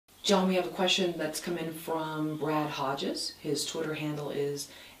John, we have a question that's come in from Brad Hodges. His Twitter handle is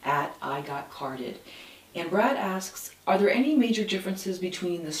 @IGotCarded. And Brad asks, are there any major differences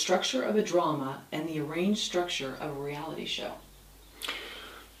between the structure of a drama and the arranged structure of a reality show?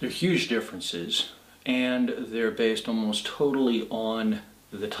 There are huge differences, and they're based almost totally on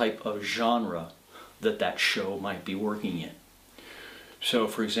the type of genre that that show might be working in. So,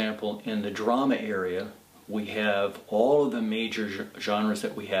 for example, in the drama area, we have all of the major genres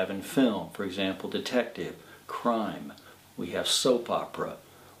that we have in film. For example, detective, crime, we have soap opera,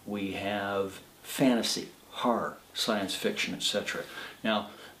 we have fantasy, horror, science fiction, etc.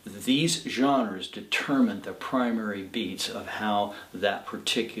 Now, these genres determine the primary beats of how that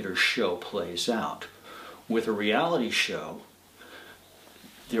particular show plays out. With a reality show,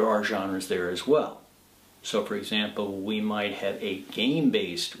 there are genres there as well. So, for example, we might have a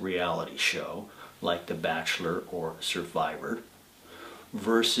game-based reality show like The Bachelor or Survivor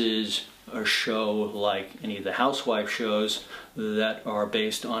versus a show like any of the housewife shows that are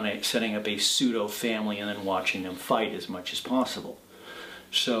based on setting up a pseudo family and then watching them fight as much as possible.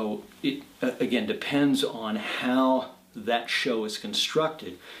 So it again depends on how that show is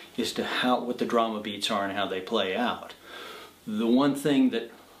constructed as to what the drama beats are and how they play out. The one thing that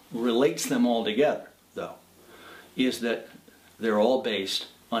relates them all together, though, is that they're all based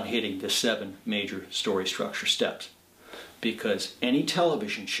on hitting the 7 major story structure steps. Because any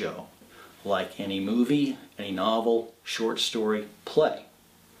television show, like any movie, any novel, short story, play,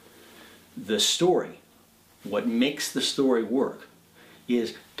 the story, what makes the story work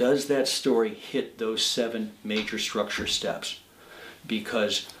is, does that story hit those 7 major structure steps?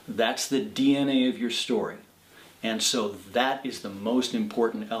 Because that's the DNA of your story. And so that is the most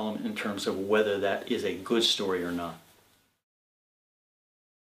important element in terms of whether that is a good story or not.